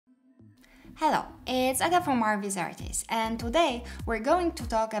Hello, it's Aga from RV's Artist, and today we're going to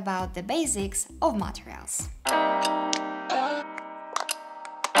talk about the basics of materials.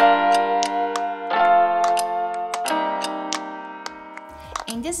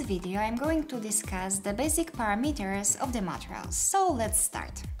 In this video, I'm going to discuss the basic parameters of the materials, so let's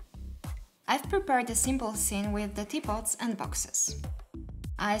start. I've prepared a simple scene with the teapots and boxes.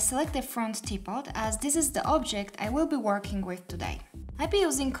 I select the front teapot as this is the object I will be working with today. I'll be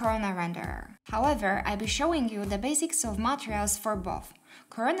using Corona Renderer. However, I'll be showing you the basics of materials for both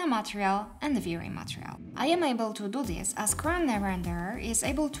Corona material and V-Ray material. I am able to do this as Corona Renderer is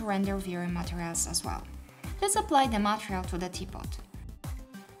able to render V-Ray materials as well. Let's apply the material to the teapot.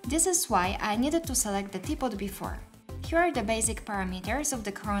 This is why I needed to select the teapot before. Here are the basic parameters of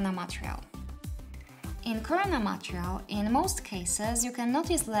the Corona material. In Corona material, in most cases, you can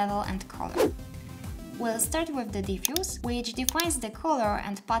notice level and color. We'll start with the diffuse, which defines the color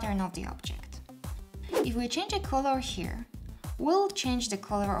and pattern of the object. If we change a color here, we'll change the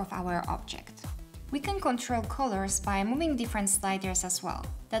color of our object. We can control colors by moving different sliders as well,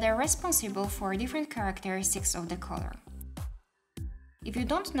 that are responsible for different characteristics of the color. If you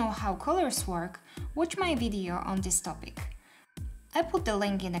don't know how colors work, watch my video on this topic. I put the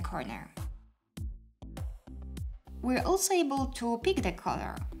link in the corner. We're also able to pick the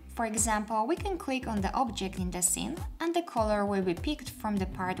color. For example, we can click on the object in the scene and the color will be picked from the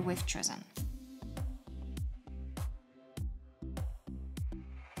part we've chosen.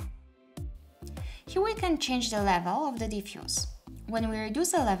 Here we can change the level of the diffuse. When we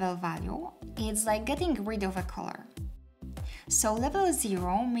reduce the level value, it's like getting rid of a color. So level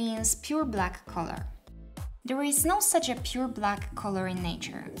 0 means pure black color. There is no such a pure black color in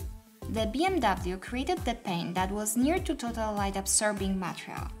nature. The BMW created the paint that was near to total light absorbing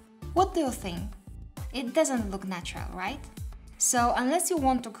material. What do you think? It doesn't look natural, right? So unless you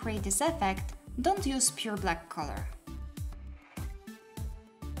want to create this effect, don't use pure black color.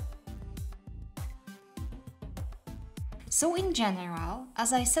 So in general,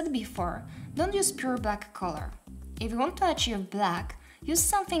 as I said before, don't use pure black color. If you want to achieve black, use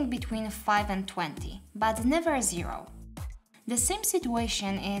something between 5 and 20, but never 0. The same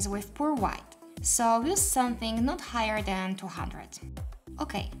situation is with pure white, so use something not higher than 200.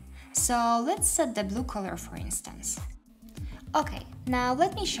 Okay, so let's set the blue color for instance. Okay, now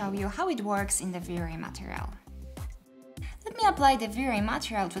let me show you how it works in the V-Ray material. Let me apply the V-Ray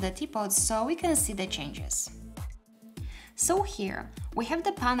material to the teapot so we can see the changes. So here, we have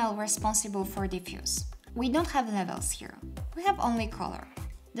the panel responsible for diffuse. We don't have levels here, we have only color.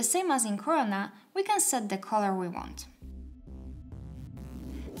 The same as in Corona, we can set the color we want.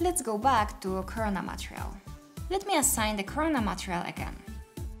 Let's go back to Corona material. Let me assign the Corona material again.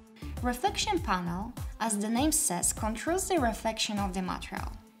 Reflection panel, as the name says, controls the reflection of the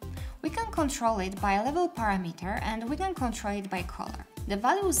material. We can control it by level parameter and we can control it by color. The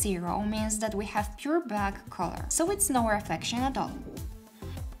value 0 means that we have pure black color, so it's no reflection at all.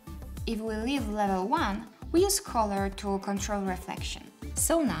 If we leave level 1, we use color to control reflection.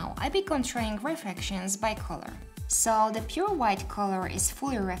 So now I'll be controlling reflections by color. So the pure white color is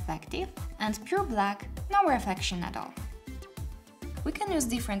fully reflective and pure black, no reflection at all. We can use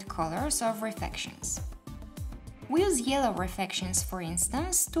different colors of reflections. We use yellow reflections, for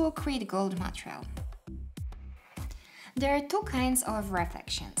instance, to create gold material. There are two kinds of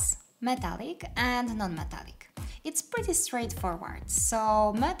reflections, metallic and non-metallic. It's pretty straightforward,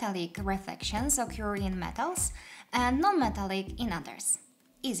 so metallic reflections occur in metals and non-metallic in others.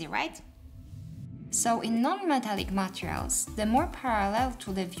 Easy, right? So in non-metallic materials, the more parallel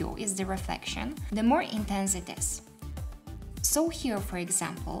to the view is the reflection, the more intense it is. So here, for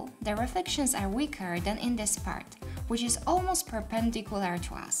example, the reflections are weaker than in this part, which is almost perpendicular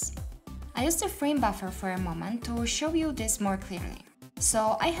to us. I used the frame buffer for a moment to show you this more clearly.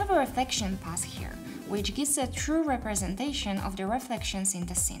 So I have a reflection path here, which gives a true representation of the reflections in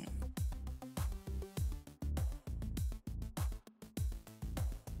the scene.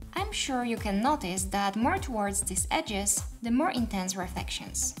 I'm sure you can notice that more towards these edges, the more intense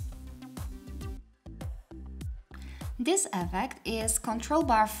reflections. This effect is controlled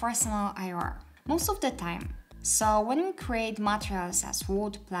by Fresnel IR most of the time, so when we create materials as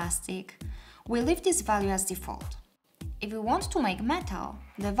wood, plastic, we leave this value as default. If we want to make metal,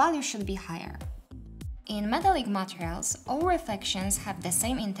 the value should be higher. In metallic materials, all reflections have the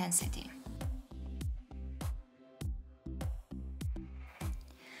same intensity.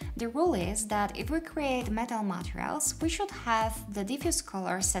 The rule is that if we create metal materials, we should have the diffuse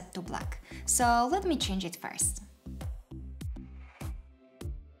color set to black, so let me change it first.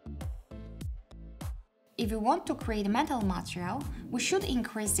 If we want to create metal material, we should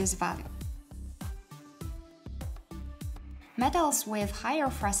increase this value. Metals with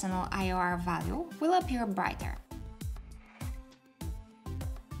higher fractional IOR value will appear brighter.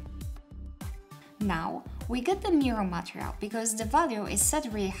 Now, we get the mirror material because the value is set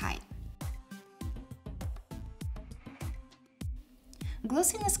really high.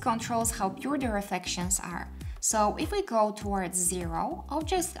 Glossiness controls how pure the reflections are, so if we go towards 0,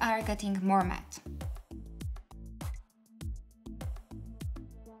 objects are getting more matte.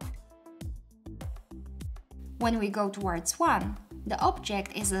 When we go towards 1, the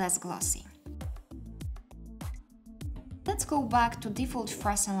object is less glossy. Let's go back to default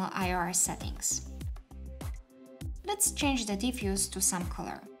fractional IOR settings. Let's change the diffuse to some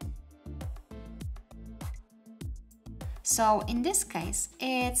color. So in this case,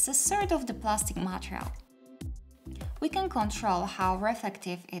 it's a third of the plastic material. We can control how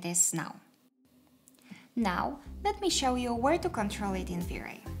reflective it is now. Now, let me show you where to control it in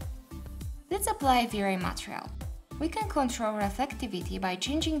V-Ray. Let's apply V-Ray material. We can control reflectivity by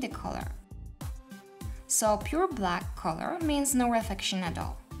changing the color. So pure black color means no reflection at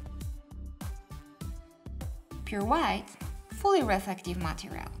all. Pure white, fully reflective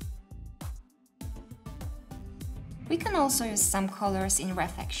material. We can also use some colors in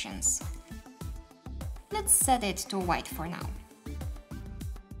reflections. Let's set it to white for now.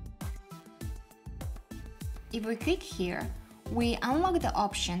 If we click here, we unlock the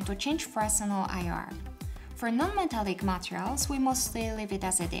option to change fractional IOR. For non-metallic materials, we mostly leave it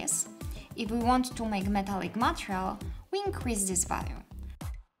as it is. If we want to make metallic material, we increase this value.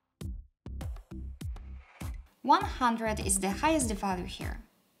 100 is the highest value here.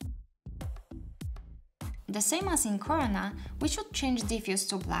 The same as in Corona, we should change diffuse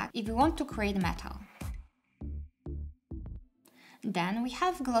to black if we want to create metal. Then we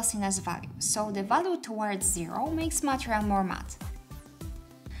have glossiness value, so the value towards 0 makes material more matte,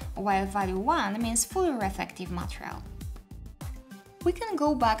 while value 1 means fully reflective material. We can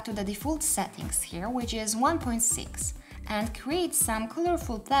go back to the default settings here, which is 1.6, and create some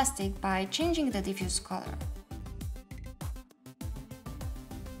colorful plastic by changing the diffuse color.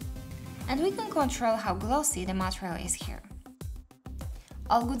 And we can control how glossy the material is here.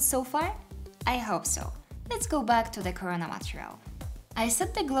 All good so far? I hope so. Let's go back to the Corona material. I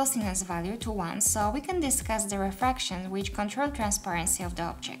set the glossiness value to 1 so we can discuss the refractions which control transparency of the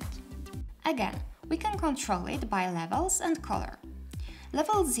object. Again, we can control it by levels and color.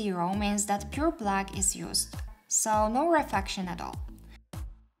 Level 0 means that pure black is used, so no refraction at all.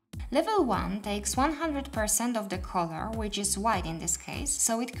 Level 1 takes 100% of the color, which is white in this case,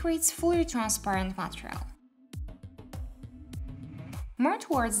 so it creates fully transparent material. More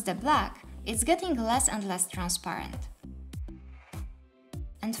towards the black, it's getting less and less transparent.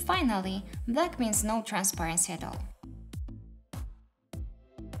 And finally, black means no transparency at all.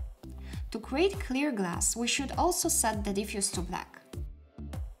 To create clear glass, we should also set the diffuse to black.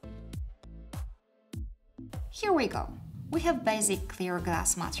 Here we go. We have basic clear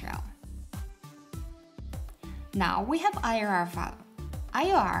glass material. Now we have IOR value.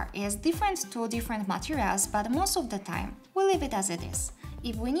 IOR is different to different materials, but most of the time we leave it as it is.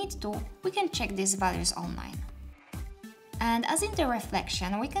 If we need to, we can check these values online. And as in the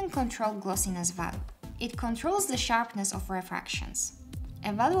reflection, we can control glossiness value. It controls the sharpness of refractions.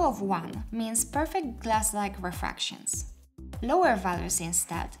 A value of 1 means perfect glass-like refractions. Lower values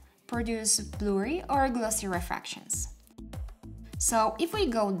instead produce blurry or glossy refractions. So if we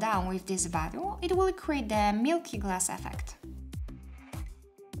go down with this value, it will create the milky glass effect.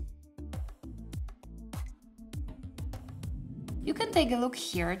 You can take a look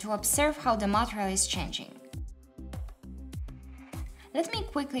here to observe how the material is changing. Let me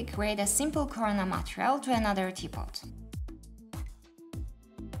quickly create a simple Corona material to another teapot.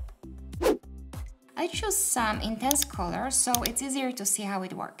 I choose some intense color so it's easier to see how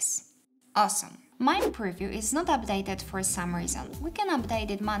it works. Awesome! My preview is not updated for some reason. We can update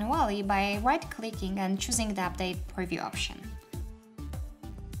it manually by right-clicking and choosing the Update Preview option.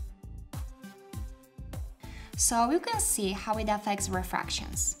 So you can see how it affects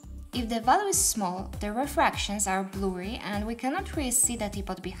refractions. If the value is small, the refractions are blurry and we cannot really see the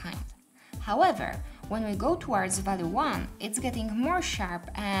teapot behind. However, when we go towards value 1, it's getting more sharp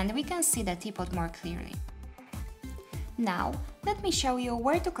and we can see the teapot more clearly. Now, let me show you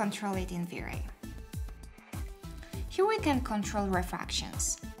where to control it in V-Ray. Here we can control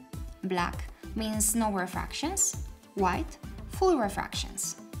refractions. Black means no refractions, white, full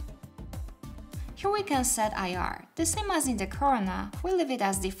refractions. Here we can set IR, the same as in the Corona, we leave it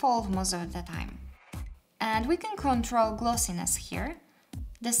as default most of the time. And we can control glossiness here,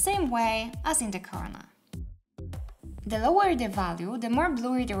 the same way as in the Corona. The lower the value, the more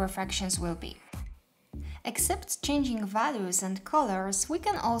blurry the refractions will be. Except changing values and colors, we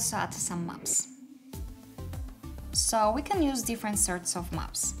can also add some maps. So we can use different sorts of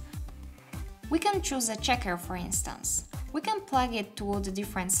maps. We can choose a checker, for instance. We can plug it to the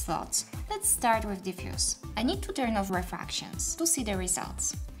different slots. Let's start with Diffuse. I need to turn off Refractions to see the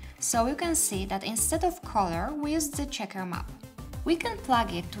results. So you can see that instead of color, we use the checker map. We can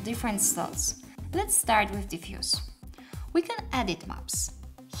plug it to different slots. Let's start with Diffuse. We can edit maps.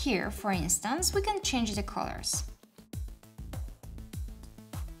 Here, for instance, we can change the colors.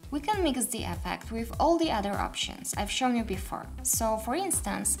 We can mix the effect with all the other options I've shown you before. So, for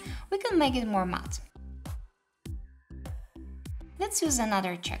instance, we can make it more matte. Let's use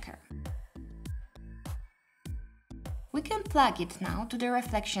another checker. We can plug it now to the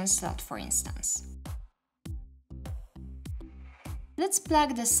reflection slot, for instance. Let's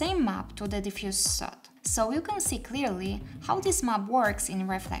plug the same map to the diffuse slot, so you can see clearly how this map works in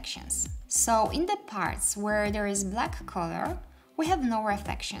reflections. So, in the parts where there is black color, we have no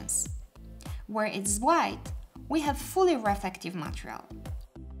reflections. Where it's white, we have fully reflective material.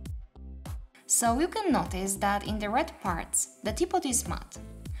 So you can notice that in the red parts, the teapot is matte,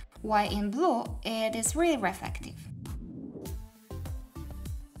 while in blue, it is really reflective.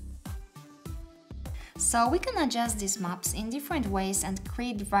 So we can adjust these maps in different ways and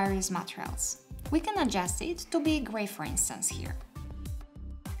create various materials. We can adjust it to be gray, for instance, here.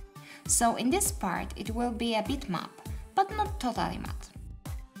 So in this part, it will be a bitmap, but not totally matte.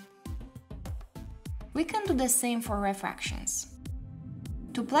 We can do the same for refractions.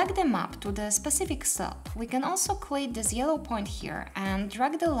 To plug the map to the specific slot, we can also click this yellow point here and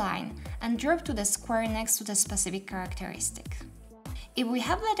drag the line and drop to the square next to the specific characteristic. If we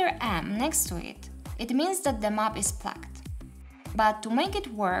have letter M next to it, it means that the map is plugged. But to make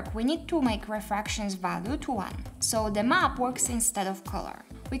it work, we need to make refractions value to 1, so the map works instead of color.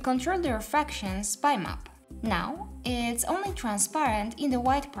 We control the refractions by map. Now, it's only transparent in the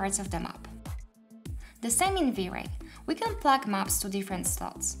white parts of the map. The same in V-Ray. We can plug maps to different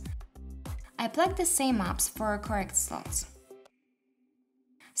slots. I plug the same maps for correct slots.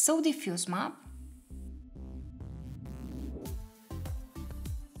 So diffuse map,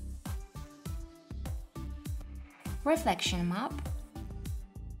 reflection map,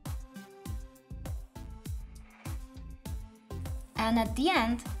 and at the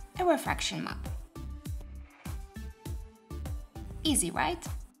end, a refraction map. Easy, right?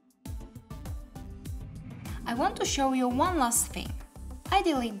 I want to show you one last thing. I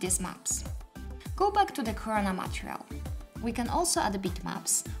delete these maps. Go back to the corona material. We can also add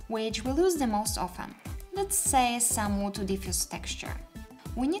bitmaps, which we'll use the most often. Let's say some wood to diffuse texture.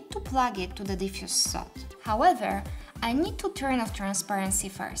 We need to plug it to the diffuse slot. However, I need to turn off transparency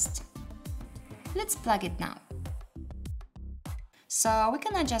first. Let's plug it now. So we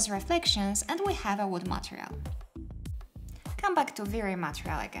can adjust reflections and we have a wood material. Come back to V-Ray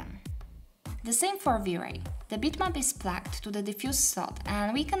material again. The same for V-Ray. The bitmap is plugged to the diffuse slot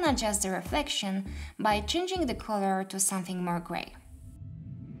and we can adjust the reflection by changing the color to something more gray.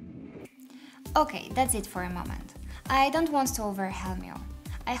 Okay, that's it for a moment. I don't want to overwhelm you.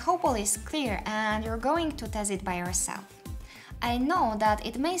 I hope all is clear and you're going to test it by yourself. I know that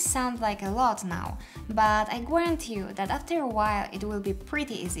it may sound like a lot now, but I guarantee you that after a while it will be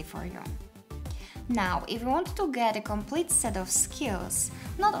pretty easy for you. Now, if you want to get a complete set of skills,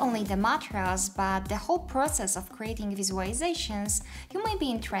 not only the materials but the whole process of creating visualizations, you may be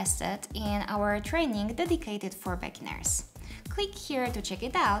interested in our training dedicated for beginners. Click here to check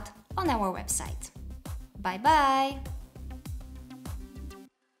it out on our website. Bye bye!